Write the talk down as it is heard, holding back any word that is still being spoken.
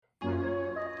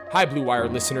Hi, Blue Wire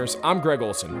listeners. I'm Greg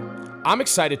Olson. I'm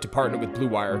excited to partner with Blue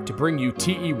Wire to bring you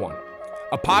TE1,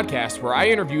 a podcast where I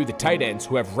interview the tight ends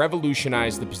who have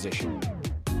revolutionized the position.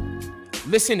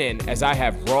 Listen in as I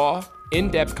have raw,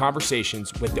 in-depth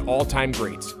conversations with the all-time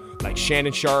greats like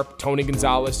Shannon Sharpe, Tony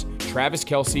Gonzalez, Travis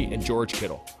Kelce, and George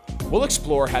Kittle. We'll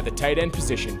explore how the tight end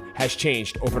position has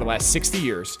changed over the last 60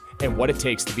 years and what it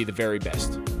takes to be the very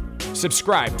best.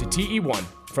 Subscribe to TE1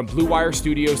 from Blue Wire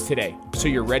Studios today, so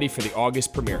you're ready for the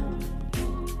August premiere.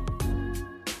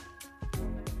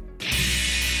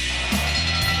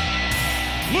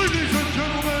 Ladies and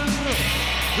gentlemen,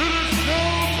 it is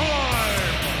now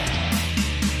time!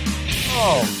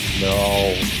 Oh,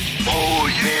 no. Oh,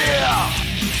 yeah!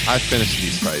 I finished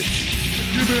these fights.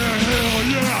 Give me a hell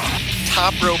yeah!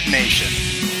 Top Rope Nation.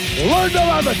 Learn to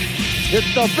love it.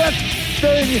 It's the best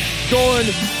thing going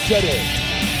today.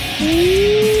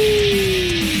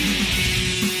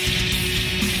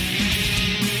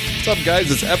 What's up, guys?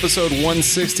 It's episode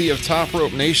 160 of Top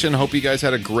Rope Nation. Hope you guys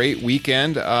had a great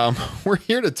weekend. We're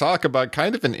here to talk about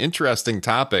kind of an interesting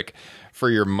topic for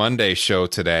your Monday show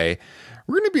today.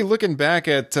 We're going to be looking back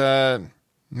at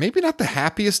maybe not the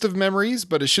happiest of memories,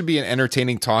 but it should be an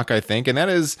entertaining talk, I think. And that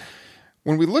is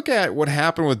when we look at what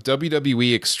happened with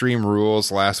WWE Extreme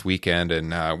Rules last weekend.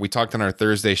 And we talked on our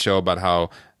Thursday show about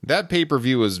how that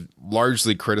pay-per-view was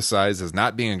largely criticized as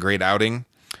not being a great outing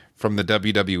from the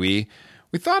WWE.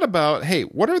 We thought about, hey,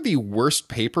 what are the worst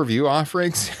pay-per-view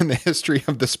offerings in the history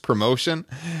of this promotion?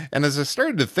 And as I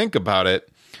started to think about it,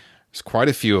 there's quite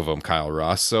a few of them, Kyle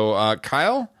Ross. So,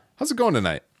 Kyle, how's it going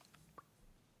tonight?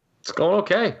 It's going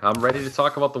okay. I'm ready to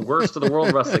talk about the worst of the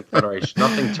World Wrestling Federation.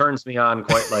 Nothing turns me on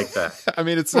quite like that. I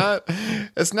mean, it's not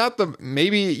the,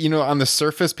 maybe, you know, on the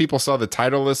surface, people saw the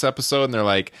title of this episode and they're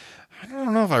like, I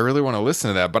don't know if I really want to listen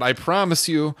to that, but I promise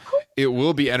you it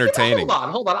will be entertaining.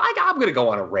 Hold on. I'm going to go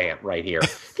on a rant right here.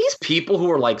 These people who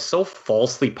are like so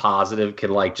falsely positive can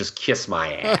like just kiss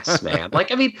my ass, man.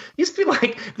 Like, I mean, these people,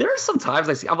 like, there are some times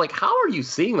I see, I'm like, how are you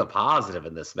seeing the positive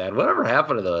in this, man? Whatever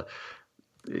happened to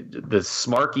the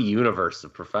smarky universe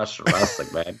of professional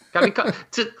wrestling, man? I mean,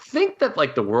 to think that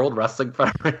like the World Wrestling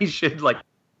Federation, like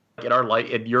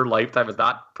in your lifetime, has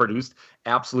not produced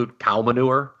absolute cow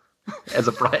manure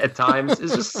at times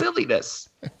is just silliness.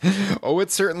 Oh,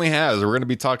 it certainly has. We're going to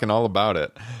be talking all about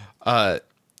it.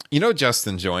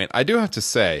 Justin Joint, I do have to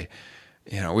say,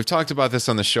 we've talked about this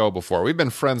on the show before. We've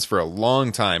been friends for a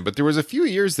long time, but there was a few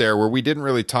years there where we didn't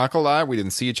really talk a lot. We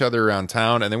didn't see each other around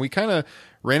town. And then we kind of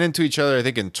ran into each other, I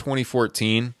think in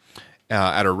 2014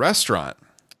 at a restaurant.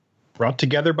 Brought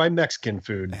together by Mexican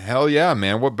food. Hell yeah,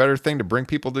 man. What better thing to bring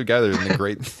people together than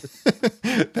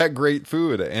that great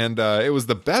food. And it was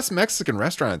the best Mexican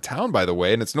restaurant in town, by the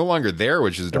way, and it's no longer there,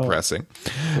 which is depressing.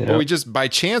 Yeah. But we just by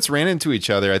chance ran into each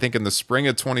other, I think in the spring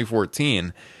of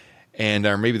 2014, and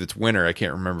or maybe it's winter, I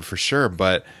can't remember for sure,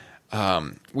 but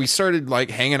we started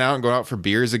like hanging out and going out for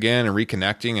beers again and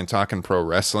reconnecting and talking pro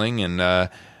wrestling. And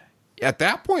at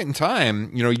that point in time,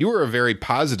 you were a very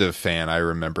positive fan, I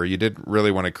remember. You didn't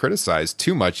really want to criticize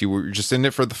too much. You were just in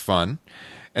it for the fun.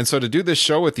 And so to do this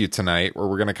show with you tonight, where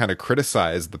we're going to kind of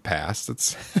criticize the past,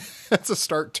 that's a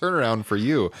stark turnaround for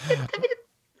you.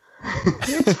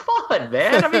 It's fun,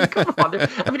 man. I mean, come on.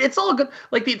 I mean, it's all good.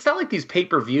 Like, it's not like these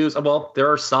pay-per-views. Well,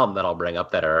 there are some that I'll bring up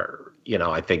that are,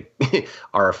 I think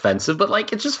are offensive, but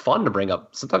like, it's just fun to bring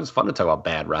up. Sometimes it's fun to talk about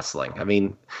bad wrestling. I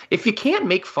mean, if you can't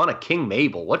make fun of King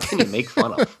Mabel, what can you make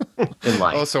fun of in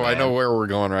life? Oh, so man? I know where we're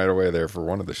going right away there for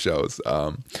one of the shows.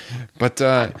 But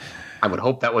I would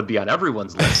hope that would be on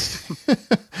everyone's list.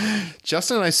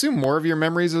 Justin, I assume more of your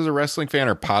memories as a wrestling fan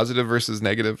are positive versus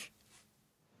negative.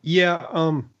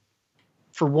 Yeah.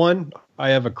 For one,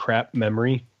 I have a crap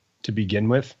memory to begin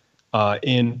with.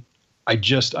 And I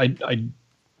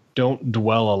don't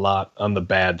dwell a lot on the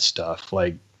bad stuff.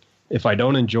 Like, if I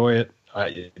don't enjoy it,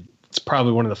 it's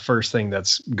probably one of the first things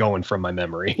that's going from my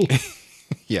memory.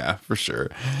 Yeah, for sure.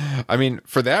 I mean,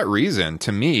 for that reason,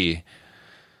 to me,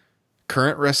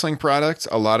 current wrestling products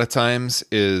a lot of times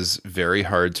is very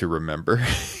hard to remember.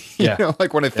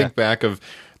 Like when I think back of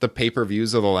the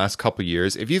pay-per-views of the last couple of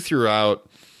years, if you threw out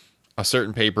a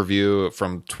certain pay-per-view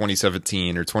from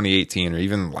 2017 or 2018 or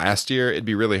even last year, it'd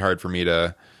be really hard for me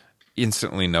to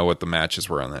instantly know what the matches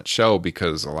were on that show,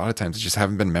 because a lot of times it just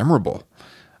haven't been memorable.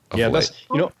 Yeah, that's,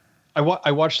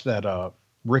 I watched that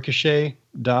Ricochet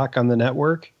doc on the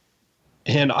network,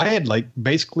 and I had like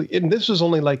basically, and this was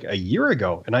only like a year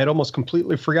ago, and I had almost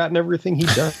completely forgotten everything he'd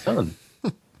done.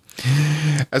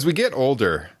 As we get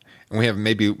older and we have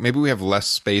maybe we have less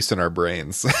space in our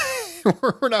brains.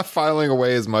 we're not filing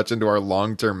away as much into our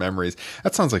long-term memories.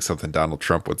 That sounds like something Donald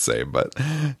Trump would say, but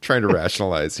trying to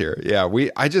rationalize here. Yeah,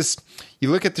 you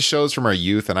look at the shows from our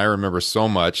youth, and I remember so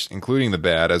much, including the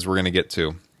bad, as we're going to get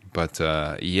to. But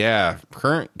yeah,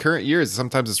 current years,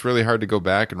 sometimes it's really hard to go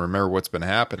back and remember what's been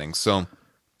happening. So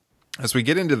as we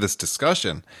get into this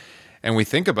discussion and we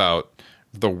think about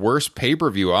the worst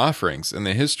pay-per-view offerings in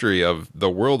the history of the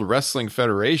World Wrestling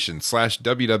Federation /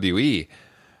 WWE,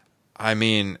 I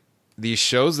mean, these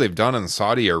shows they've done in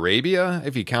Saudi Arabia,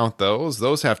 if you count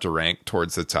those have to rank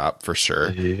towards the top for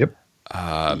sure. Yep.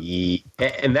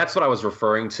 And that's what I was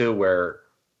referring to, where,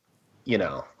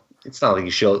 it's not like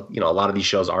these shows, a lot of these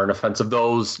shows aren't offensive.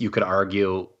 Those, you could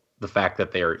argue the fact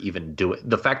that they're even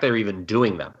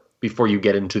doing them before you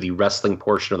get into the wrestling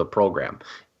portion of the program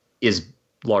is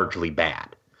largely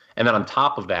bad. And then on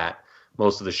top of that,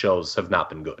 most of the shows have not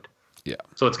been good. Yeah.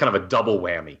 So it's kind of a double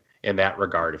whammy in that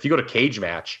regard. If you go to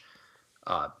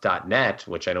cagematch.net,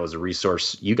 which I know is a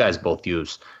resource you guys both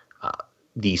use,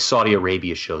 the Saudi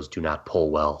Arabia shows do not pull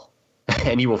well.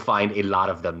 And you will find a lot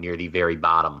of them near the very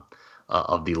bottom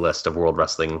of the list of World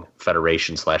Wrestling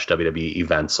Federation / WWE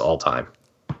events all time.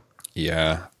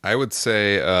 Yeah. I would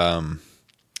say, God,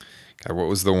 what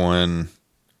was the one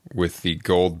with the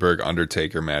Goldberg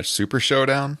Undertaker match? Super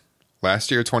Showdown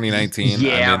last year, 2019.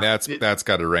 Yeah. I mean, that's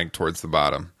got to rank towards the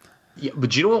bottom. Yeah,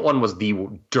 but you know what one was the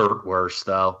dirt worst,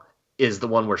 though? Is the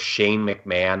one where Shane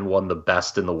McMahon won the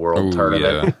Best in the World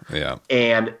tournament. Yeah.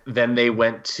 And then they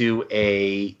went to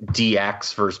a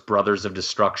DX versus Brothers of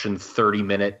Destruction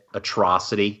 30-minute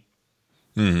atrocity.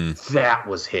 Mm-hmm. That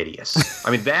was hideous.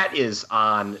 I mean, that is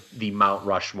on the Mount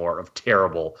Rushmore of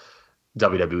terrible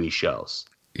WWE shows.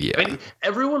 Yeah. I mean,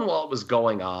 everyone while it was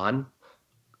going on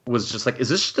was just like, is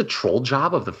this just a troll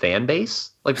job of the fan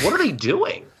base? Like, what are they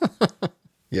doing?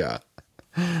 Yeah.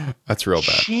 That's real bad.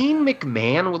 Shane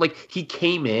McMahon, he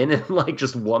came in and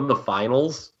just won the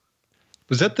finals.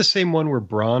 Was that the same one where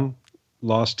Braun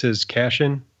lost his cash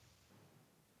in?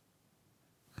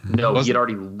 No, he had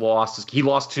already lost. He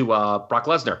lost to Brock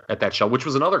Lesnar at that show, which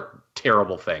was another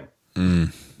terrible thing. So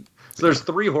there's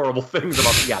 3 horrible things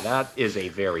about it. Yeah, that is a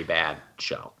very bad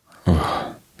show.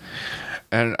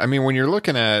 And I mean, when you're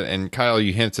looking at, and Kyle,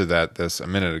 you hinted at this a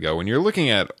minute ago, when you're looking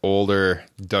at older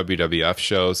WWF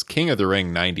shows, King of the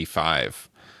Ring 95,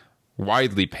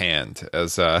 widely panned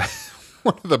as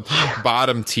one of the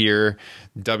bottom tier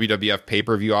WWF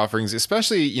pay-per-view offerings,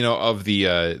 especially, of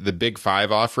the big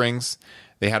 5 offerings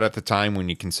they had at the time when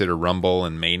you consider Rumble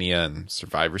and Mania and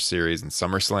Survivor Series and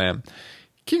SummerSlam.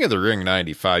 King of the Ring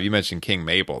 95, you mentioned King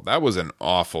Mabel. That was an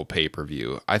awful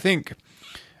pay-per-view. I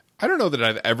don't know that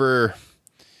I've ever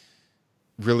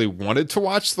really wanted to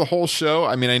watch the whole show.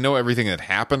 I mean, I know everything that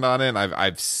happened on it.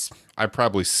 I've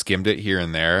probably skimmed it here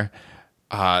and there.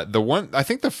 I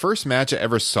think the first match I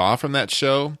ever saw from that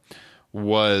show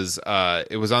was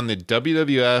it was on the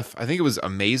WWF. I think it was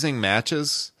Amazing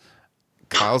Matches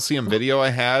Coliseum video I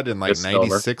had in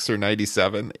 96 or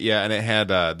 97. Yeah, and it had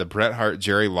the Bret Hart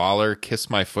Jerry Lawler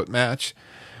Kiss My Foot match,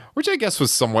 which I guess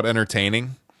was somewhat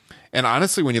entertaining. And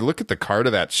honestly, when you look at the card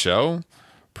of that show,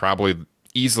 probably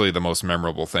easily the most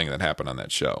memorable thing that happened on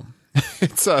that show.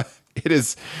 It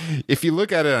is, if you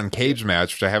look at it on Cage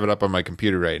Match, which I have it up on my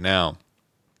computer right now,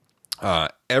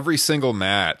 every single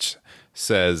match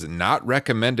says not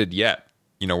recommended yet,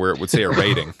 where it would say a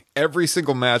rating. Every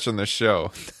single match on the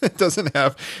show. It doesn't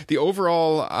have the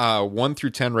overall 1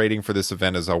 through 10 rating for this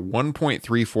event is a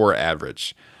 1.34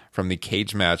 average from the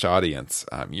Cage Match audience.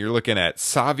 You're looking at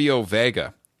Savio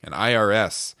Vega and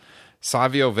IRS,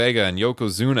 Savio Vega and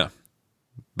Yokozuna,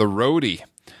 the Roadie,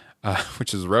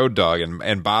 which is Road Dogg,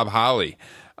 and Bob Holly.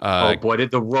 Oh boy,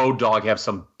 did the Road Dogg have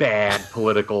some bad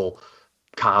political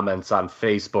comments on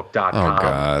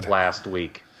Facebook.com last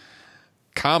week.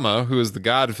 Kama, who is the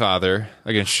Godfather,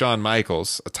 against Shawn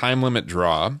Michaels, a time limit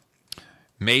draw.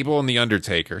 Mabel and the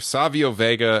Undertaker, Savio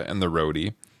Vega and the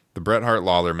Roadie, the Bret Hart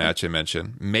Lawler match I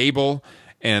mentioned. Mabel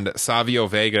and Savio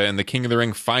Vega in the King of the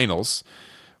Ring finals,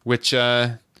 which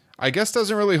I guess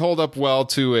doesn't really hold up well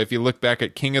to if you look back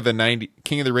at King of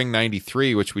the Ring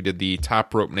 93, which we did the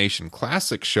Top Rope Nation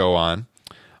Classic show on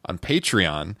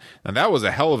Patreon. Now that was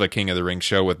a hell of a King of the Ring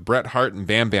show with Bret Hart and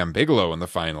Bam Bam Bigelow in the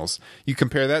finals. You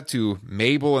compare that to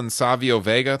Mabel and Savio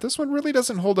Vega, this one really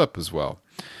doesn't hold up as well.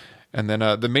 And then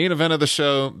the main event of the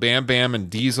show, Bam Bam and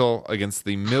Diesel against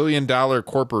the $1 million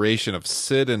corporation of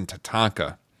Sid and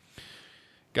Tatanka.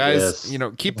 Guys,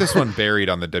 yes. Keep this one buried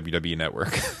on the WWE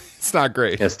Network. It's not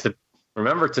great. Yes,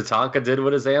 remember, Tatanka did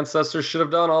what his ancestors should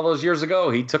have done all those years ago.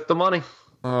 He took the money.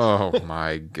 Oh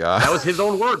my God. That was his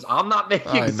own words. I'm not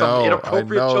making some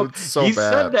inappropriate joke. So he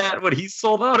bad. said that when he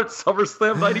sold out at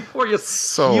SummerSlam 94. You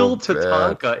So heel bad.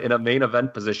 Tatanka in a main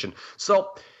event position.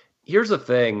 So here's the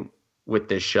thing with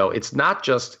this show. It's not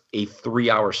just a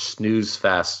 3-hour snooze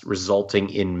fest resulting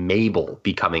in Mabel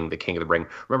becoming the king of the ring.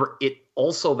 Remember, it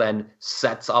also then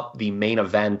sets up the main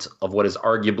event of what is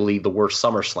arguably the worst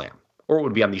SummerSlam, or it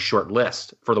would be on the short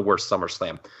list for the worst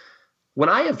SummerSlam. When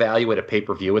I evaluate a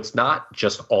pay-per-view, it's not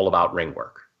just all about ring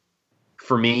work.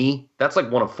 For me, that's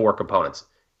like one of 4 components.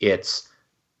 It's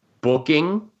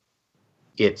booking,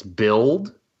 it's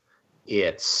build,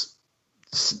 it's,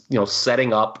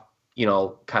 setting up,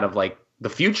 kind of like the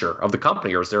future of the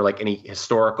company, or is there like any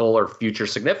historical or future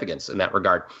significance in that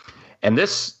regard? And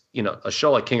this, a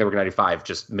show like King of the Ring 95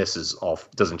 just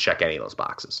doesn't check any of those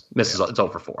boxes. It's 0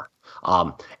 for 4.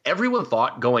 Everyone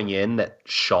thought going in that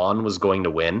Shawn was going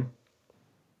to win.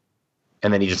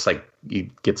 And then he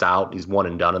gets out. He's one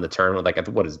and done in the tournament. Like,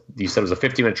 you said it was a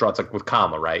 15-minute draw. It's like with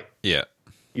Kama, right? Yeah.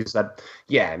 You said,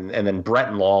 yeah. And then Brett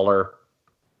and Lawler,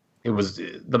 it was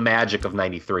the magic of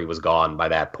 93 was gone by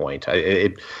that point.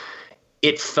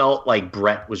 It felt like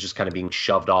Brett was just kind of being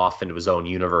shoved off into his own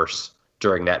universe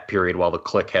during that period while the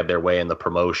Clique had their way in the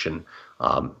promotion.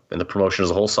 And the promotion as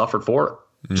a whole suffered for it.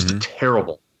 Mm-hmm. Just a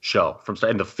terrible show.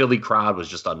 And the Philly crowd was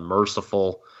just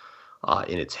unmerciful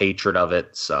in its hatred of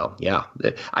it. So, yeah,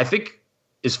 I think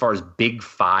as far as big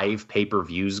 5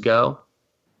 pay-per-views go,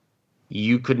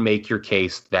 you could make your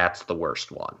case that's the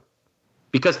worst one.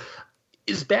 Because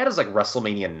as bad as like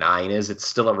WrestleMania 9 is, it's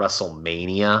still a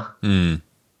WrestleMania. Mm.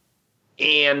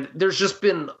 And there's just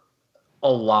been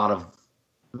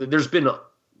there's been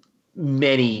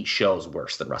many shows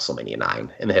worse than WrestleMania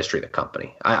 9 in the history of the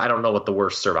company. I don't know what the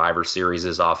worst Survivor Series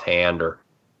is offhand or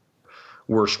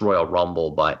worst Royal Rumble,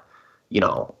 but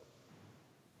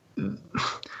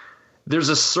there's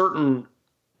a certain,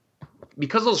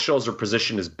 because those shows are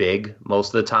positioned as big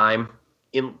most of the time,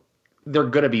 they're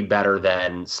going to be better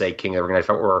than, say, King of the Ring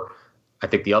 95, or I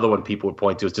think the other one people would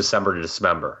point to is December to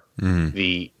Dismember. Mm.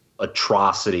 The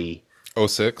atrocity.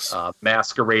 06.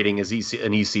 Masquerading as an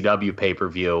ECW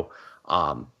pay-per-view.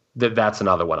 That's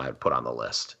another one I would put on the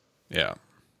list. Yeah.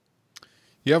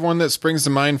 You have one that springs to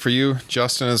mind for you,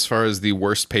 Justin, as far as the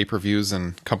worst pay-per-views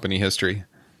in company history?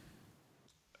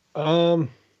 For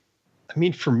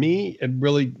me, it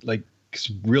really,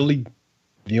 it's really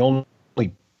the only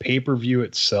pay-per-view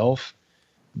itself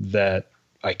that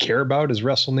I care about is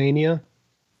WrestleMania.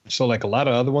 So, like a lot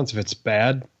of other ones, if it's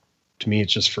bad, to me,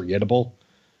 it's just forgettable.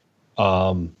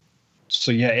 So,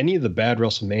 yeah, any of the bad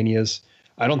WrestleManias,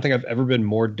 I don't think I've ever been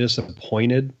more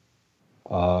disappointed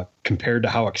compared to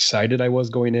how excited I was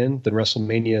going in than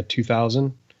WrestleMania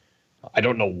 2000. I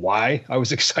don't know why I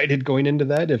was excited going into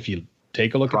that. If you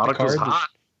take a look at the card, was hot.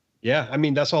 Yeah,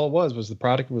 that's all it was the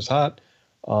product was hot.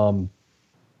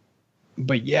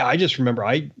 But yeah, I just remember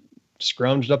I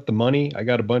scrounged up the money. I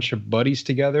got a bunch of buddies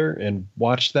together and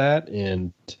watched that,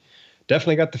 and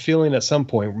definitely got the feeling at some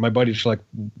point where my buddies were like,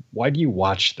 "Why do you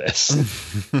watch this?"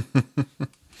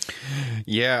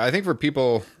 Yeah, I think for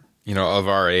people, of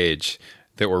our age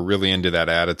that were really into that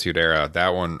Attitude Era, that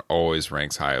one always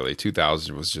ranks highly.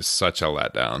 2000 was just such a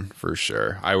letdown for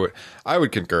sure. I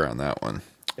would concur on that one.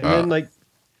 And then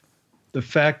the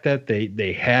fact that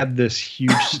they had this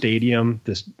huge stadium,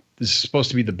 this is supposed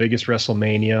to be the biggest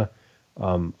WrestleMania.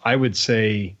 I would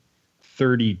say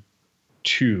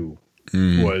 32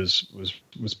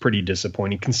 was pretty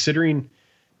disappointing, considering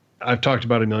I've talked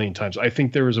about it a million times. I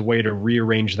think there was a way to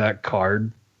rearrange that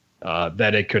card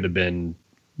that it could have been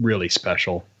really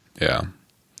special. Yeah.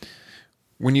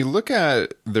 When you look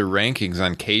at the rankings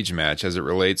on Cage Match as it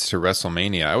relates to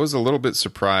WrestleMania, I was a little bit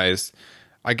surprised.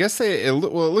 I guess it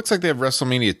looks like they have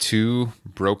WrestleMania 2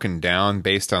 broken down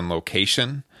based on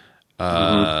location.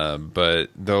 But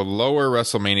the lower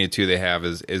WrestleMania 2 they have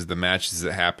is the matches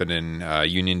that happen in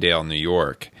Uniondale, New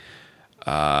York.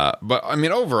 But I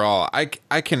mean, overall,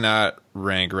 I cannot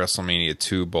rank WrestleMania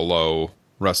 2 below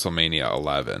WrestleMania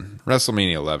 11.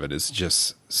 WrestleMania 11 is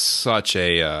just such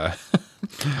a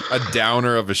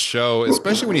downer of a show,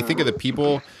 especially when you think of the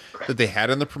people that they had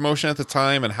in the promotion at the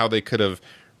time and how they could have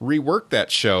reworked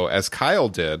that show, as Kyle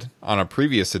did on a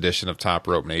previous edition of Top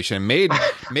Rope Nation, made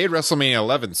WrestleMania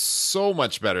 11 so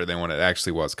much better than what it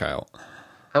actually was, Kyle.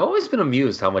 I've always been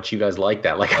amused how much you guys like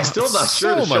that. Like, I'm still not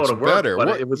sure the show would work,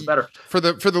 but it was better. For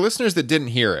the listeners that didn't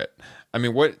hear it, I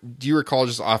mean, what do you recall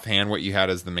just offhand what you had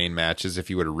as the main matches if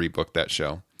you would have rebooked that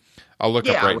show? I'll look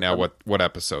up right now what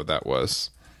episode that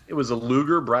was. It was a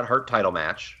Luger Bret Hart title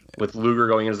match with Luger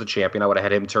going in as the champion. I would have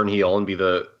had him turn heel and be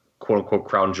the quote-unquote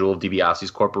crown jewel of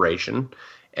DiBiase's corporation.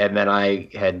 And then I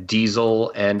had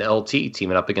Diesel and LT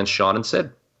teaming up against Shawn and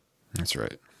Sid. That's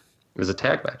right. It was a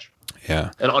tag match.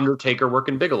 Yeah. And Undertaker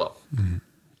working Bigelow. Mm-hmm.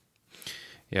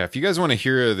 Yeah, if you guys want to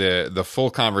hear the full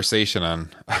conversation on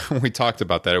when we talked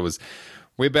about that, it was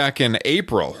way back in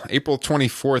April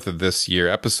 24th of this year,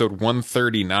 episode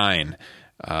 139,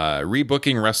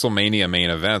 rebooking WrestleMania main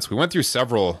events. We went through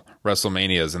several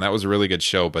WrestleManias, and that was a really good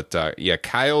show. But yeah,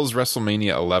 Kyle's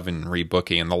WrestleMania 11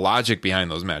 rebooking and the logic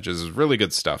behind those matches is really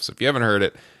good stuff. So if you haven't heard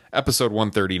it, episode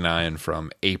 139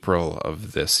 from April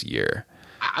of this year.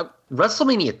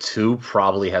 WrestleMania 2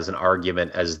 probably has an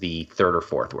argument as the third or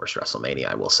fourth worst WrestleMania.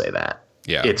 I will say that.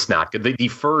 Yeah. It's not good. The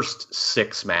first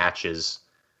 6 matches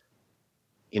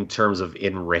in terms of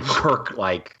in-ring work,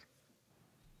 like,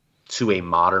 to a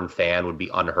modern fan would be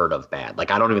unheard of bad. Like,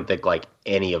 I don't even think, like,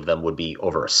 any of them would be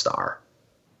over a star.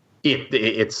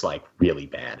 It's like, really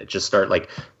bad. It just started, like,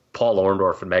 Paul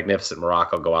Orndorff and Magnificent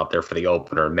Morocco go out there for the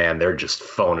opener, and, man, they're just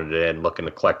phoning it in, looking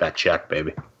to collect that check,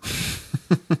 baby.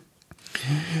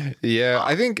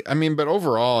 Yeah, but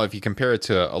overall, if you compare it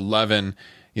to 11,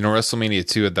 WrestleMania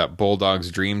 2 had that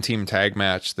Bulldogs Dream Team tag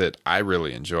match that I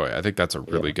really enjoy. I think that's a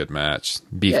really good match.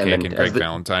 Beefcake and Greg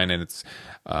Valentine, and it's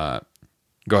go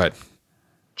ahead.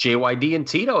 JYD and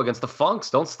Tito against the Funks.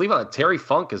 Don't sleep on it. Terry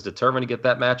Funk is determined to get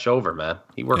that match over, man.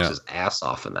 He works his ass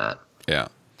off in that. Yeah.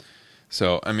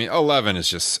 So, 11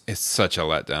 is it's such a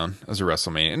letdown as a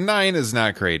WrestleMania. 9 is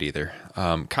not great either.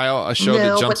 Kyle, a show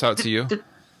that jumps out to you?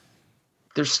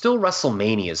 There's still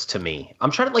WrestleManias to me.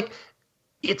 I'm trying to,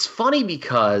 it's funny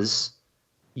because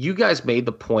you guys made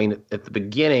the point at the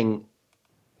beginning.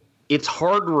 It's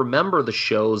hard to remember the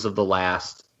shows of the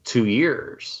last 2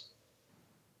 years.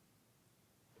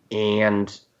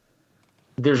 And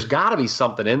there's got to be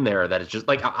something in there that is just,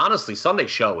 honestly, Sunday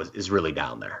show is really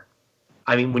down there.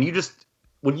 I mean,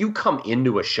 when you come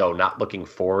into a show not looking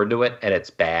forward to it and it's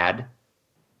bad,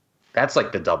 that's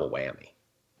like the double whammy,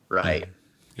 right?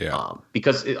 Yeah.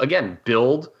 Because again,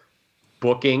 build,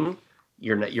 booking,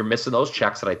 you're missing those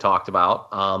checks that I talked about.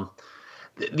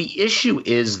 The issue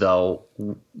is, though,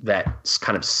 that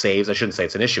kind of saves, I shouldn't say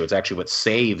it's an issue, it's actually what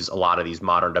saves a lot of these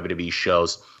modern WWE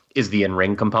shows is the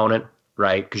in-ring component,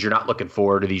 right? Because you're not looking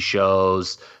forward to these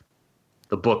shows.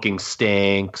 The booking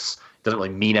stinks. Doesn't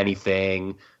really mean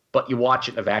anything. But you watch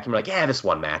it in a vacuum, you're like, yeah, this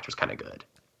one match was kind of good.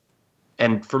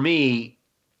 And for me,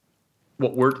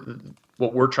 what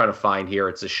we're trying to find here,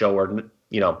 it's a show where,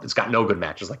 it's got no good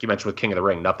matches. Like you mentioned with King of the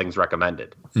Ring, nothing's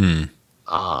recommended. That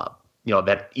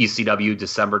ECW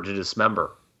December to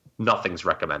Dismember, nothing's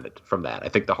recommended from that. I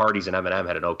think the Hardys and Eminem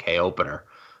had an okay opener.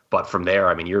 But from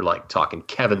there, you're like talking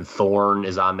Kevin Thorne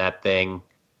is on that thing.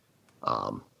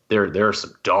 There are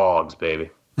some dogs,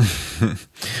 baby.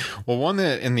 Well, one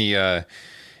that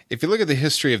if you look at the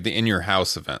history of the In Your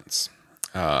House events,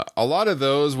 a lot of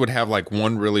those would have like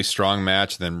one really strong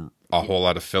match, then a whole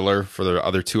lot of filler for the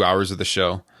other 2 hours of the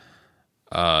show.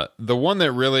 The one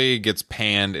that really gets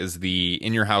panned is the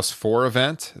In Your House 4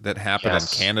 event that happened in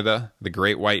Canada, the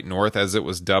Great White North, as it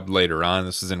was dubbed later on.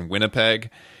 This is in Winnipeg.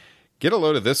 Get a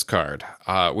load of this card.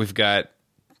 We've got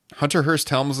Hunter Hearst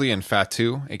Helmsley and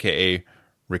Fatu, a.k.a.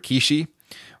 Rikishi.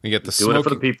 We get doing it for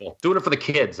the people. Doing it for the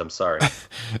kids. I'm sorry.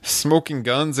 Smoking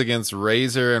Guns against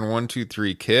Razor and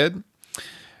 1-2-3 Kid.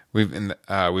 We've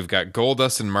got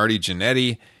Goldust and Marty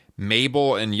Jannetty,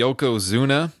 Mabel and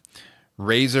Yokozuna,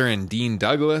 Razor and Dean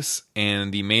Douglas,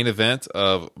 and the main event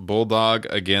of Bulldog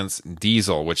against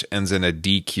Diesel, which ends in a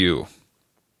DQ.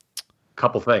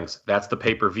 Couple things. That's the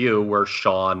pay-per-view where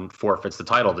Shawn forfeits the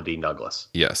title to Dean Douglas.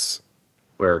 Yes.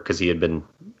 Because he had been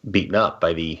beaten up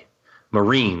by the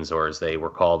Marines, or as they were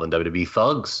called in WWE,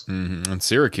 Thugs. Mm-hmm. In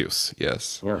Syracuse,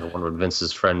 yes. Yeah, I wonder what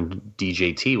Vince's friend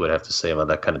DJT would have to say about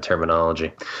that kind of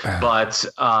terminology. But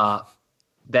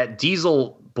that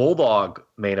Diesel Bulldog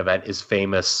main event is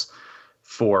famous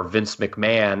for Vince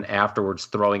McMahon afterwards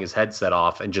throwing his headset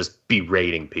off and just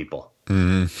berating people.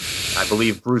 Mm-hmm. I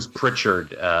believe Bruce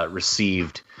Pritchard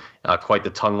received quite the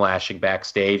tongue lashing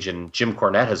backstage, and Jim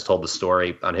Cornette has told the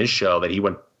story on his show that he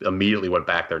immediately went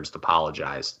back there and just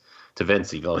apologized to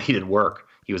Vince, even though he didn't work.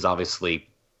 He was obviously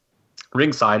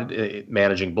ringside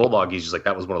managing Bulldog. He's just like,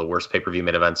 that was one of the worst pay-per-view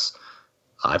main events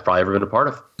I've probably ever been a part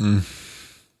of.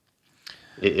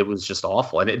 It was just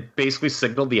awful, and it basically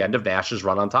signaled the end of Nash's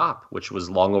run on top, which was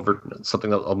a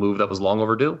move that was long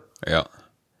overdue. Yeah.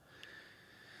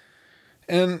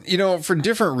 And, for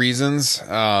different reasons,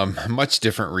 much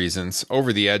different reasons,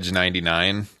 Over the Edge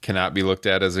 99 cannot be looked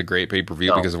at as a great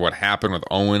pay-per-view because of what happened with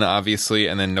Owen, obviously,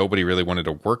 and then nobody really wanted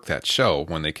to work that show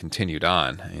when they continued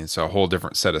on. And so a whole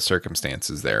different set of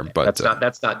circumstances there. But that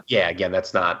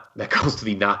goes to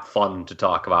the not fun to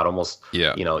talk about almost,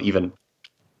 even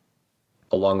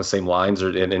along the same lines,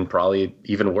 and probably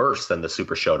even worse than the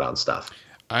Super Showdown stuff.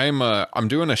 I'm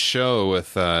doing a show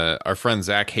with our friend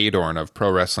Zach Haydorn of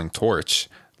Pro Wrestling Torch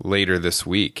later this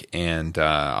week, and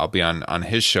I'll be on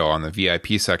his show on the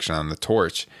VIP section on the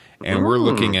Torch, and we're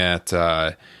looking at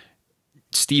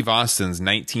Steve Austin's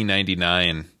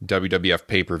 1999 WWF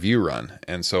pay-per-view run.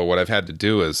 And so what I've had to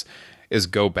do is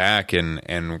go back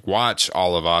and watch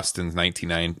all of Austin's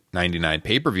 1999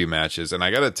 pay-per-view matches. And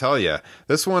I got to tell you,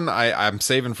 this one I'm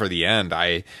saving for the end.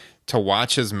 To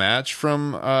watch his match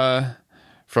from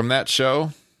that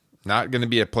show, not going to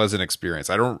be a pleasant experience.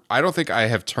 I don't think I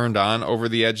have turned on Over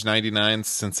the Edge 99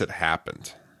 since it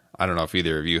happened. I don't know if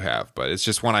either of you have, but it's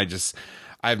just one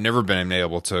I've never been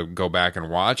able to go back and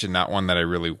watch, and not one that I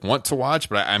really want to watch,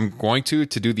 but I'm going to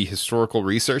do the historical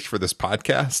research for this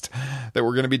podcast that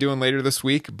we're going to be doing later this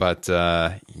week. But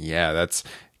yeah, that's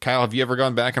Kyle. Have you ever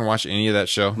gone back and watched any of that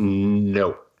show?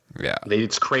 No. Yeah,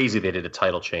 it's crazy they did a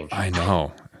title change. I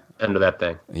know. End of that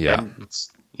thing. Yeah, and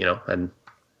it's, and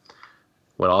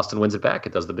when Austin wins it back,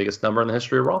 it does the biggest number in the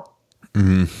history of Raw.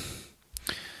 Mm-hmm.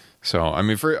 So, I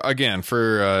mean, for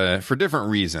different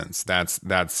reasons,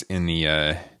 that's in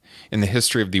the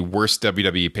history of the worst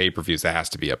WWE pay-per-views. That has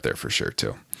to be up there for sure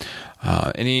too.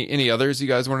 Any others you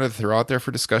guys wanted to throw out there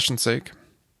for discussion's sake?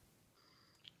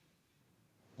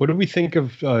 What do we think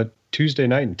of Tuesday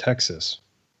night in Texas?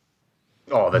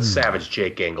 Oh, that Savage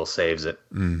Jake angle saves it.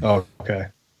 Oh, okay.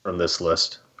 From this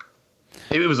list,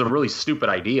 it was a really stupid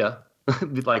idea.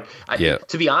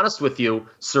 To be honest with you,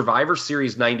 Survivor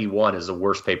Series 91 is a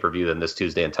worse pay-per-view than this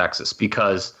Tuesday in Texas,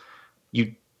 because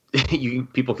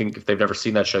people can, if they've never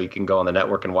seen that show, you can go on the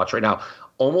network and watch right now.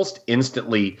 Almost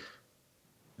instantly,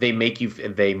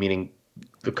 meaning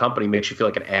the company makes you feel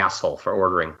like an asshole for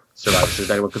ordering Survivor Series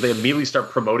 91, because they immediately start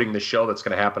promoting the show that's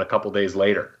going to happen a couple days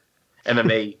later. And then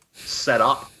they set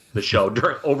up the show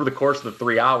over the course of the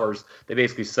 3 hours. They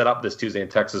basically set up this Tuesday in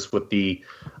Texas with the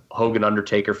Hogan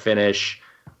Undertaker finish.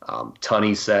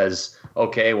 Tunney says,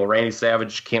 okay, well, Randy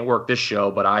Savage can't work this show,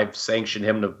 but I've sanctioned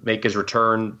him to make his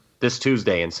return this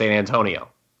Tuesday in San Antonio.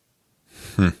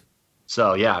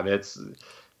 So, yeah, I mean, it's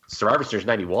Survivor Series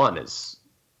 91 is,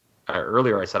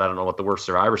 earlier I said I don't know what the worst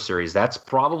Survivor Series. That's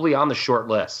probably on the short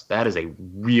list. That is a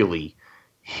really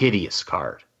hideous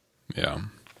card. Yeah.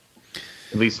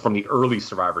 At least from the early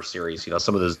Survivor Series,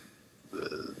 some of those,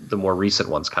 the more recent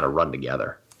ones kind of run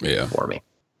together for me.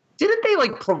 Didn't they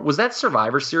was that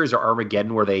Survivor Series or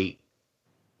Armageddon where they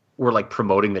were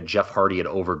promoting that Jeff Hardy had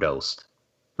overdosed?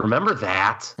 Remember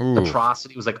that? Ooh.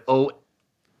 Atrocity. It was 08,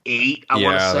 I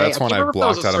want to say. That's one I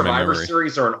blocked out of my memory. Survivor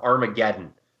Series or an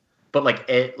Armageddon. But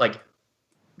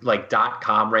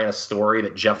 .com ran a story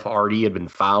that Jeff Hardy had been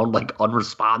found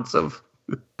unresponsive.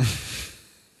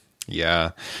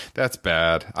 Yeah, that's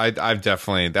bad. I've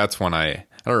definitely, that's when I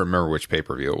don't remember which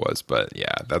pay-per-view it was, but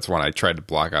yeah, that's one I tried to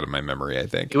block out of my memory, I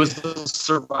think. It was the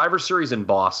Survivor Series in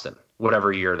Boston,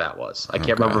 whatever year that was. I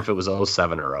can't remember if it was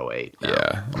 07 or 08.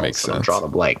 Yeah, makes sense. I'm drawing a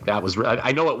blank. That was,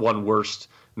 I know it won worst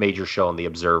major show on The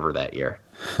Observer that year.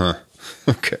 Huh.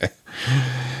 Okay.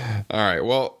 All right.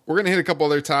 Well, we're going to hit a couple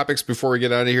other topics before we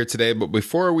get out of here today. But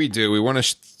before we do, we want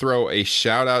to throw a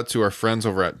shout out to our friends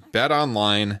over at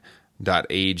betonline.ag.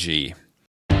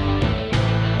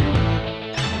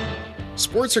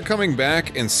 Sports are coming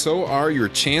back, and so are your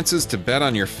chances to bet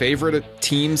on your favorite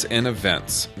teams and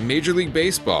events. Major League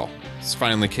Baseball is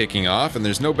finally kicking off, and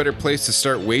there's no better place to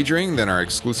start wagering than our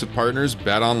exclusive partners,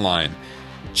 BetOnline.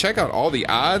 Check out all the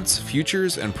odds,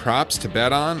 futures, and props to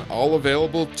bet on, all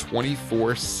available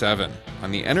 24/7.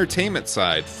 On the entertainment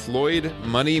side, Floyd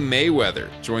Money Mayweather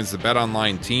joins the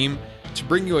BetOnline team to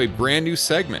bring you a brand new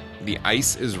segment, The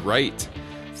Ice is Right.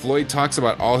 Floyd talks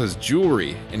about all his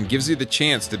jewelry and gives you the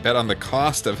chance to bet on the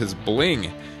cost of his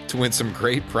bling to win some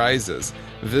great prizes.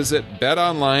 Visit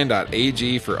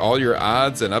betonline.ag for all your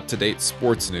odds and up-to-date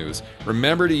sports news.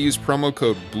 Remember to use promo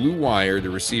code BLUEWIRE to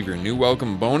receive your new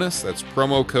welcome bonus. That's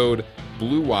promo code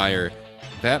BLUEWIRE.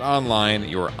 BetOnline,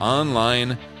 your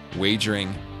online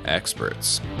wagering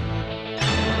experts.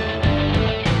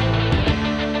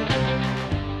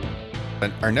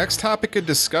 Our next topic of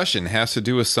discussion has to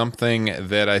do with something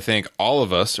that I think all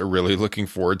of us are really looking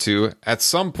forward to at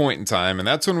some point in time, and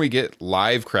that's when we get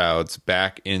live crowds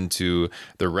back into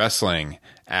the wrestling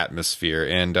atmosphere.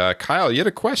 And Kyle, you had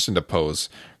a question to pose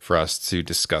for us to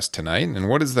discuss tonight, and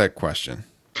what is that question?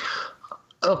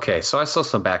 Okay, so I saw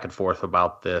some back and forth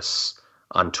about this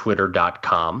on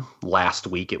Twitter.com last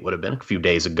week. It would have been a few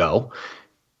days ago,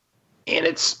 and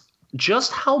it's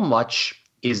just how much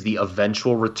is the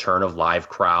eventual return of live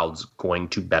crowds going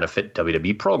to benefit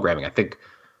WWE programming? I think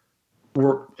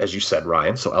as you said,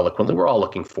 Ryan, so eloquently, we're all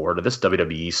looking forward to this.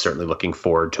 WWE is certainly looking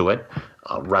forward to it.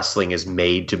 Wrestling is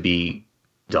made to be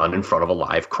done in front of a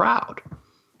live crowd.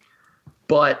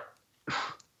 But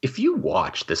if you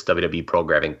watch this WWE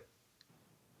programming,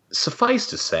 suffice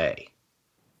to say,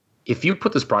 if you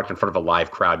put this product in front of a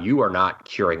live crowd, you are not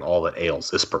curing all that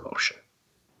ails this promotion.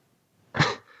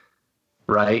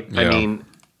 Right? Yeah. I mean,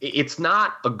 it's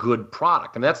not a good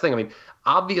product. And that's the thing. I mean,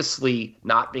 obviously,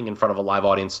 not being in front of a live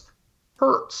audience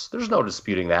hurts. There's no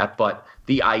disputing that. But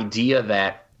the idea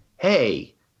that,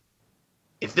 hey,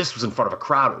 if this was in front of a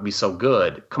crowd, it would be so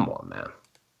good. Come on, man.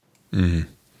 Mm-hmm.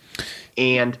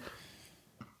 And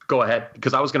go ahead,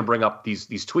 because I was going to bring up these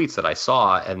tweets that I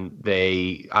saw, and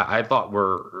I thought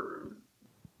were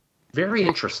very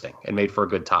interesting and made for a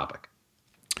good topic.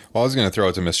 Well, I was going to throw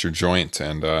it to Mr. Joint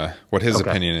and what his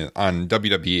opinion is on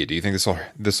WWE. Do you think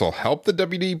this will help the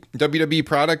WWE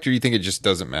product, or do you think it just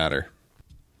doesn't matter?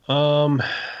 I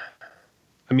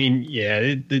mean,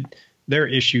 yeah, their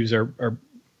issues are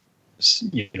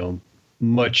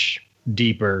much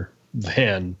deeper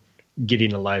than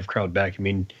getting a live crowd back. I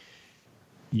mean,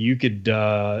 you could,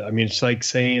 it's like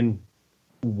saying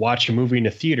watch a movie in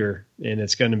a theater and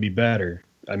it's going to be better.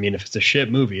 I mean, if it's a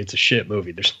shit movie, it's a shit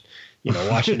movie. There's,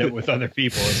 watching it with other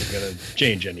people isn't going to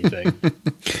change anything.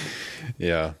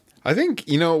 Yeah. I think,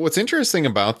 what's interesting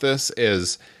about this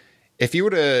is if you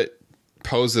were to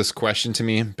pose this question to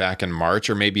me back in March,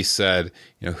 or maybe said,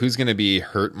 who's going to be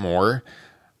hurt more,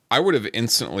 I would have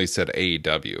instantly said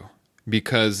AEW,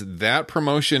 because that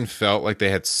promotion felt like they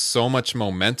had so much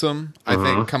momentum. I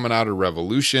think coming out of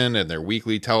Revolution, and their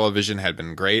weekly television had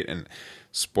been great. And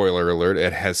spoiler alert,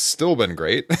 it has still been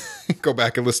great. Go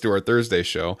back and listen to our Thursday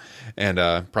show, and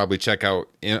probably check out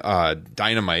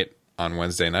Dynamite on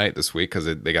Wednesday night this week, because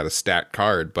they got a stacked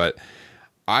card. But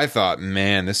I thought,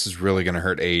 man, this is really going to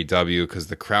hurt AEW, because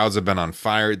the crowds have been on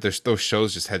fire. Those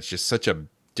shows just had such a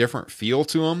different feel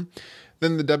to them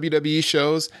than the WWE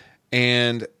shows.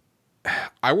 And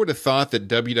I would have thought that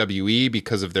WWE,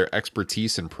 because of their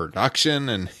expertise in production,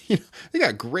 and they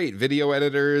got great video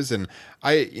editors, and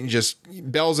just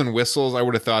bells and whistles, I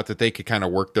would have thought that they could kind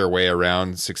of work their way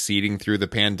around succeeding through the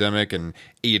pandemic, and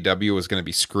AEW was going to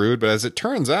be screwed. But as it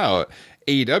turns out,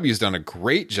 AEW's done a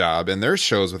great job, and their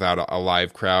shows without a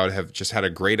live crowd have just had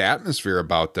a great atmosphere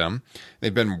about them.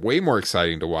 They've been way more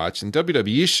exciting to watch. And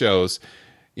WWE shows,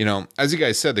 as you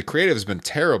guys said, the creative has been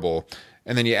terrible.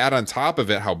 And then you add on top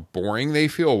of it how boring they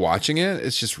feel watching it.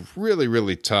 It's just really,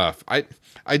 really tough.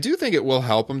 I do think it will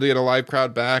help them to get a live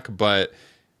crowd back. But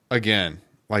again,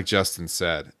 like Justin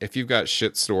said, if you've got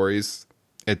shit stories,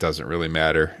 it doesn't really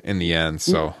matter in the end.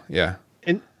 So, yeah.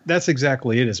 And that's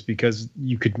exactly it. Is because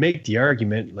you could make the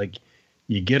argument, like,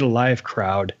 you get a live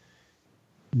crowd,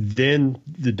 then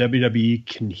the WWE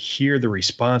can hear the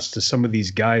response to some of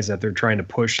these guys that they're trying to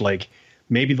push. Like,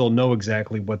 maybe they'll know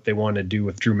exactly what they want to do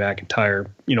with Drew McIntyre,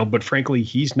 but frankly,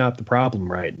 he's not the problem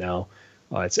right now.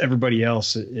 It's everybody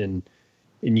else. And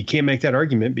you can't make that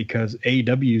argument, because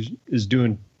AEW is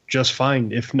doing just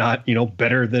fine, if not,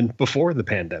 better than before the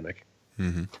pandemic.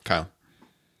 Mm-hmm. Kyle.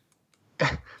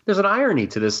 There's an irony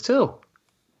to this too.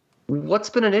 What's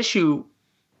been an issue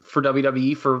for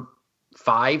WWE for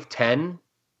 5, 10,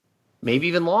 maybe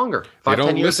even longer? They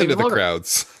don't listen to the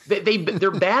crowds.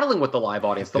 They're battling with the live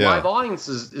audience. The live audience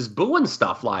is booing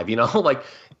stuff live. Like,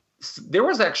 there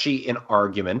was actually an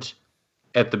argument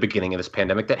at the beginning of this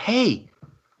pandemic that, hey,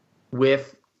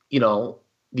 with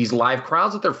these live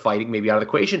crowds that they're fighting maybe out of the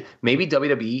equation, maybe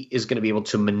WWE is going to be able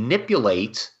to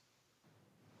manipulate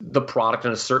the product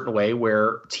in a certain way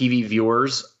where TV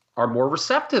viewers are more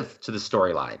receptive to the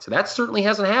storylines. And that certainly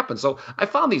hasn't happened. So I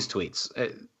found these tweets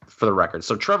for the record.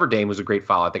 So Trevor Dame was a great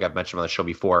follow. I think I've mentioned on the show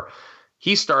before.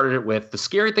 He started it with, the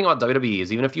scary thing about WWE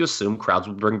is even if you assume crowds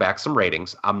will bring back some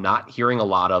ratings, I'm not hearing a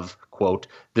lot of, quote,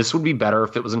 this would be better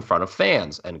if it was in front of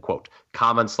fans, end quote,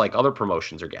 comments like other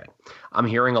promotions are getting. I'm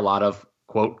hearing a lot of,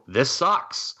 quote, this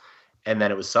sucks. And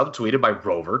then it was subtweeted by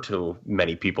Rover, who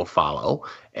many people follow.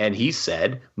 And he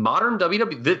said, modern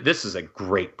WWE, this is a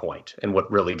great point, and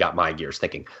what really got my gears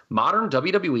thinking. Modern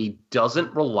WWE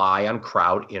doesn't rely on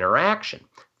crowd interaction.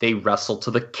 They wrestle to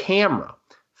the camera.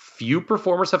 Few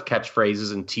performers have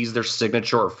catchphrases and tease their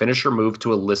signature or finisher move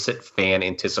to elicit fan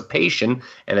anticipation.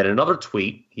 And then another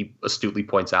tweet, he astutely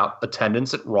points out,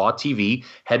 attendance at Raw TV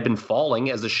had been falling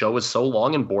as the show was so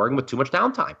long and boring with too much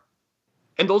downtime.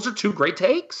 And those are two great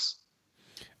takes.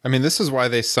 I mean, this is why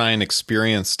they sign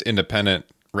experienced independent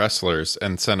wrestlers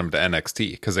and send them to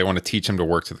NXT, because they want to teach them to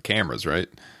work to the cameras, right?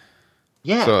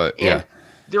 Yeah. So, yeah.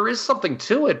 There is something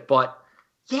to it, but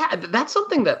yeah, that's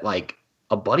something that, like,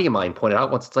 a buddy of mine pointed out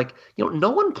once, it's like,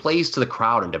 no one plays to the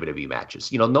crowd in WWE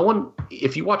matches. No one,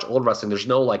 if you watch old wrestling, there's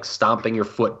no like stomping your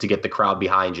foot to get the crowd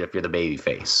behind you if you're the baby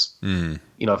face.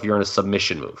 If you're in a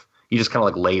submission move, you just kind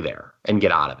of like lay there and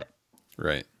get out of it.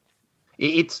 Right.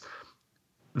 It's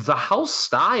the house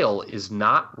style is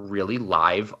not really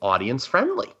live audience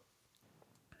friendly.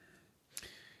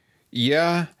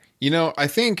 Yeah. I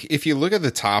think if you look at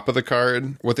the top of the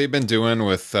card, what they've been doing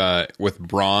with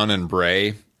Braun and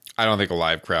Bray, I don't think a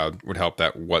live crowd would help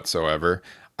that whatsoever.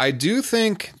 I do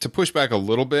think, to push back a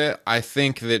little bit, I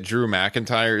think that Drew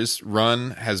McIntyre's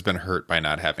run has been hurt by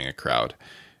not having a crowd,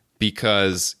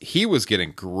 because he was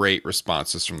getting great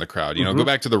responses from the crowd. Go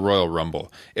back to the Royal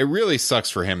Rumble. It really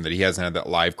sucks for him that he hasn't had that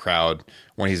live crowd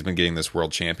when he's been getting this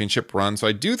World Championship run. So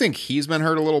I do think he's been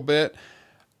hurt a little bit.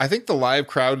 I think the live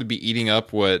crowd would be eating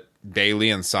up what Bayley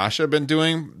and Sasha have been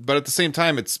doing, but at the same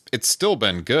time, it's still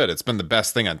been good. It's been the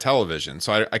best thing on television,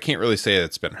 so I can't really say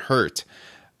it's been hurt.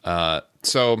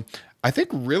 So I think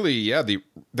really,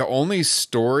 the only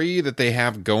story that they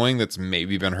have going that's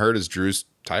maybe been hurt is Drew's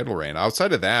title reign.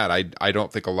 Outside of that, I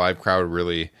don't think a live crowd would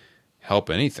really help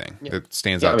anything that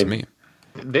stands out to me.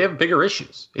 They have bigger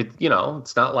issues.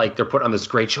 It's not like they're putting on this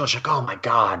great show. It's like, oh my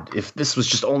God, if this was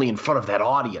just only in front of that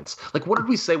audience. Like, what did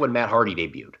we say when Matt Hardy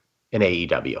debuted in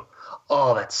AEW?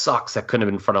 Oh, that sucks. That couldn't have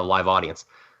been in front of a live audience.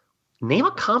 Name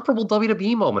a comparable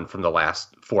WWE moment from the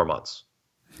last 4 months.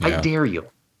 Yeah. I dare you.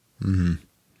 Mm-hmm.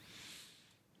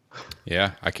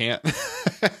 Yeah, I can't.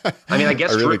 I mean, I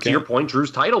guess to your point,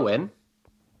 Drew's title win,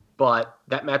 but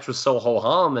that match was so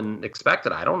ho-hum and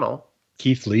expected. I don't know.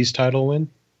 Keith Lee's title win?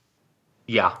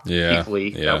 Yeah. Keith Lee.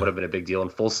 Yeah. That would have been a big deal in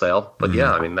Full Sail. But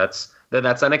yeah, I mean, that's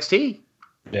NXT.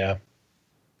 Yeah.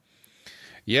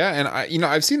 Yeah, and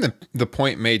I've seen the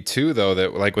point made too, though,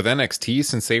 that like with NXT,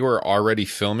 since they were already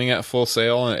filming at Full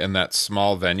Sail in that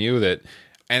small venue, that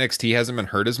NXT hasn't been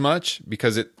hurt as much,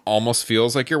 because it almost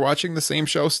feels like you're watching the same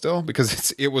show still,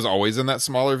 because it was always in that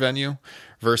smaller venue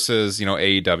versus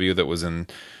AEW that was in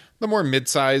the more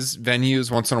mid-size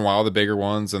venues, once in a while the bigger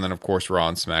ones, and then of course Raw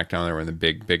and SmackDown, they were in the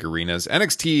big arenas.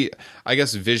 NXT, I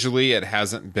guess visually it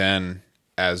hasn't been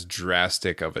as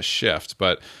drastic of a shift,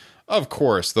 but of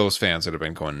course those fans would have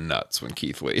been going nuts when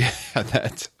Keith Lee had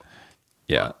that.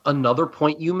 Yeah. Another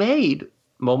point you made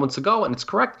moments ago, and it's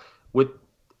correct, with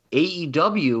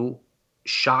AEW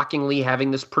shockingly having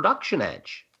this production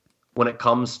edge when it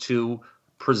comes to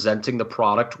presenting the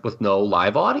product with no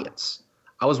live audience.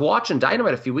 I was watching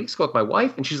Dynamite a few weeks ago with my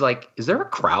wife, and she's like, is there a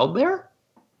crowd there?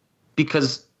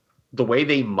 Because the way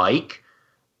they mic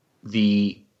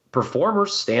the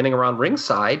performers standing around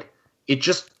ringside,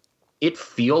 it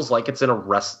feels like it's in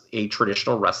a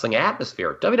traditional wrestling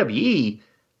atmosphere. WWE,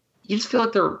 you just feel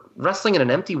like they're wrestling in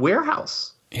an empty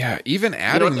warehouse. Yeah, even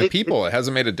adding the people, it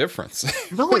hasn't made a difference.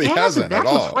 No, it really hasn't. That's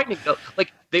what's frightening.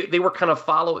 Like they were kind of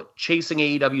chasing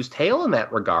AEW's tail in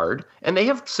that regard, and they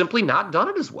have simply not done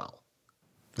it as well.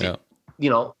 Yeah.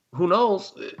 Who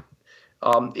knows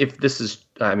if this is,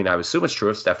 I mean, I would assume it's true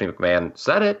if Stephanie McMahon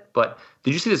said it, but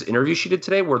did you see this interview she did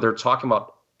today where they're talking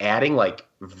about adding like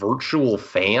virtual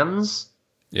fans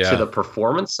to the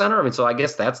Performance Center? I mean, so I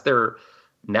guess that's their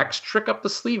next trick up the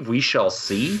sleeve. We shall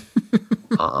see.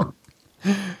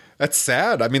 That's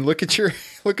sad. I mean, look at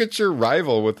your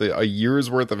rival with a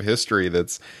year's worth of history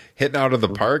that's hitting out of the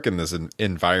park in this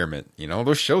environment.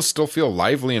 Those shows still feel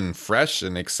lively and fresh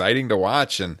and exciting to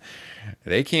watch, and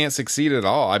they can't succeed at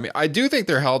all. I mean, I do think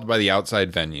they're held by the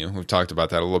outside venue. We've talked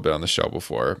about that a little bit on the show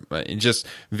before. But just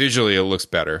visually, it looks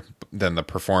better than the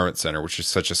Performance Center, which is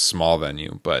such a small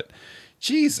venue. But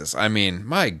Jesus, I mean,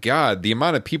 my God, the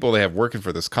amount of people they have working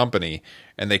for this company,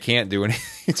 and they can't do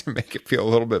anything to make it feel a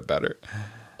little bit better.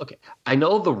 Okay, I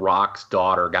know The Rock's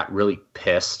daughter got really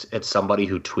pissed at somebody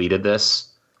who tweeted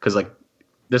this, because like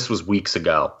this was weeks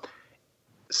ago.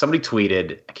 Somebody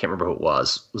tweeted, I can't remember who it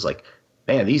was like,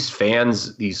 man, these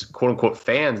fans, these quote unquote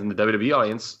fans in the WWE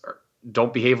audience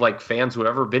don't behave like fans who have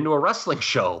ever been to a wrestling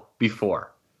show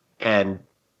before. And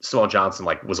Samoa Johnson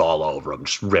was all over him,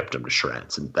 just ripped him to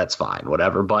shreds, and that's fine,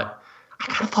 whatever. But I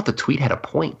kind of thought the tweet had a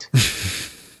point.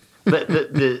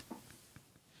 the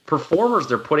performers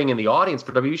they're putting in the audience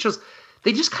for WWE shows,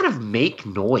 they just kind of make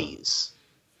noise.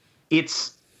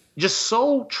 It's just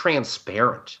so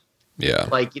transparent. Yeah.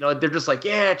 They're just like,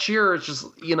 yeah, cheer. It's just,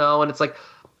 and it's like,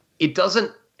 it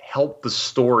doesn't help the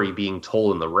story being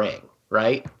told in the ring,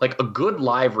 right? Like a good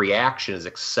live reaction is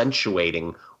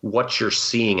accentuating what you're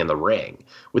seeing in the ring.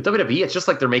 With WWE, it's just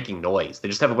like they're making noise. They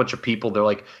just have a bunch of people. They're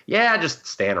like, yeah, just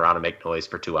stand around and make noise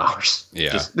for 2 hours.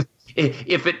 Yeah.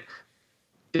 If it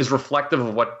is reflective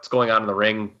of what's going on in the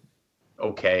ring,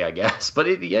 okay, I guess. But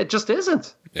it just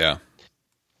isn't. Yeah.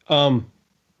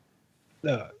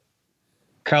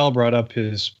 Kyle brought up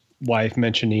his wife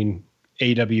mentioning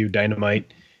AW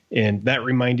Dynamite, and that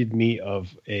reminded me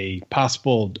of a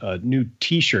possible new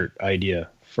T-shirt idea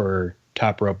for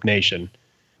Top Rope Nation.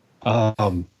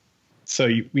 So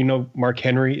we know Mark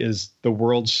Henry is the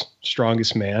world's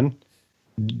strongest man.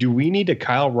 Do we need a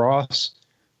Kyle Ross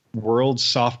world's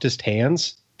softest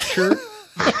hands shirt?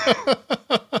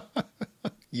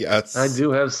 Yes. I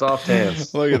do have soft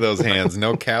hands. Look at those hands.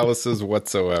 No calluses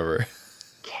whatsoever.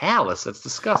 Callous? That's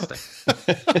disgusting.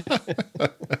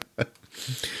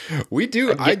 We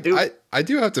do. I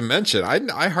do have to mention,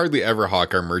 I hardly ever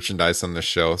hawk our merchandise on the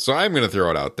show, so I'm going to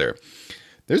throw it out there.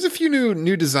 There's a few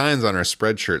new designs on our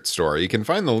Spreadshirt store. You can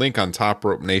find the link on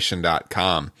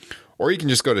topropenation.com, or you can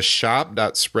just go to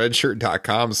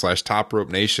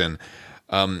shop.spreadshirt.com/topropenation.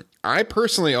 I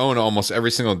personally own almost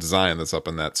every single design that's up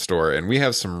in that store, and we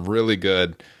have some really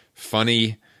good,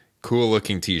 funny,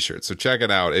 cool-looking t-shirts. So check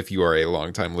it out if you are a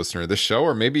longtime listener of this show,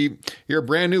 or maybe you're a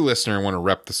brand new listener and want to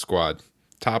rep the squad.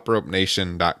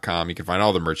 topropenation.com. You can find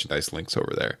all the merchandise links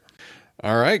over there.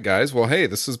 All right, guys. Well, hey,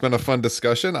 this has been a fun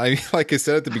discussion. Like I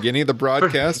said at the beginning of the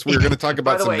broadcast, we were going to talk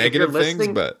about some negative things,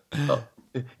 but...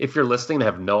 If you're listening and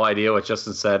have no idea what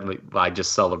Justin said, I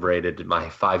just celebrated my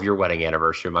 5-year wedding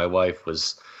anniversary. My wife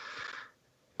was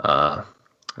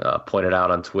pointed out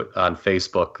on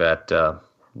Facebook that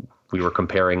we were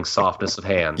comparing softness of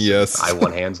hands. Yes. I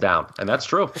won hands down. And that's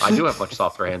true. I do have much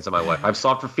softer hands than my wife. I have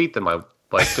softer feet than my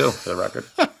wife, too, for the record.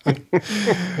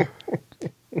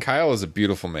 Kyle is a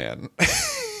beautiful man.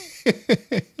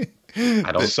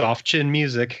 I don't soft chin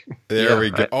music. There we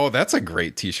go. That's a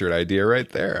great t-shirt idea right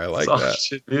there. I like soft that.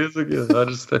 Chin music.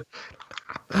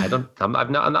 I'm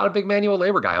not a big manual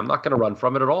labor guy. I'm not going to run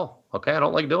from it at all. Okay, I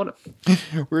don't like doing it.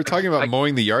 We were talking about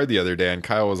mowing the yard the other day, and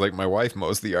Kyle was like, "My wife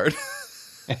mows the yard."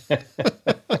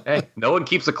 Hey, no one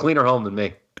keeps a cleaner home than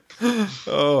me.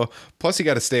 Oh, plus you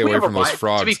got to stay away from those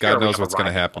frogs. God knows what's going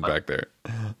to happen back there.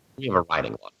 We have a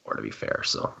riding lawnmower, to be fair.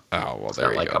 So, oh well,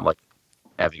 there you go. I'm like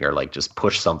having her like just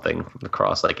push something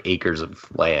across like acres of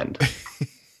land.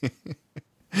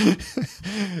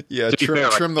 Yeah,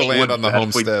 trim the land on the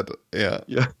homestead. Yeah.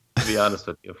 To be honest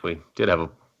with you, if we did have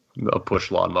a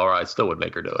push lawnmower, I still would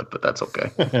make her do it, but that's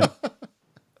okay.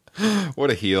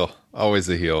 What a heel. Always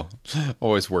a heel.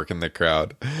 Always working the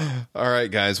crowd. All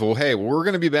right, guys. Well, hey, we're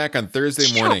going to be back on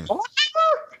Thursday morning.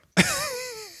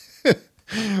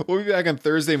 We'll be back on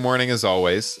Thursday morning as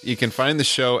always. You can find the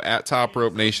show at Top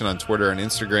Rope Nation on Twitter and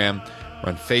Instagram.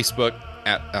 We're on Facebook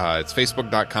at it's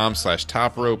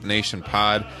facebook.com/Top Rope Nation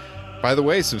Pod. By the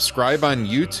way, subscribe on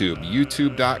YouTube,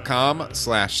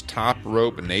 youtube.com/Top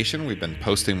Rope Nation. We've been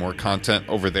posting more content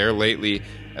over there lately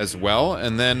as well.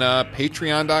 And then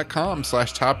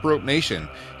patreon.com/Top Rope Nation.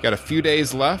 You got a few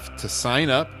days left to sign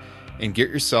up and get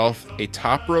yourself a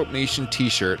Top Rope Nation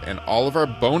t-shirt and all of our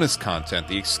bonus content,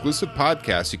 the exclusive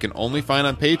podcast you can only find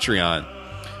on Patreon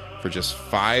for just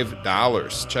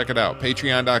 $5. Check it out,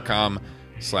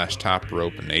 patreon.com/Top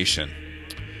Rope Nation.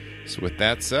 So with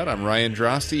that said, I'm Ryan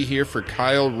Drosty here for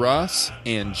Kyle Ross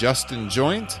and Justin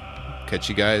Joint. Catch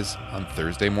you guys on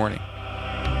Thursday morning.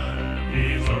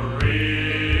 He's a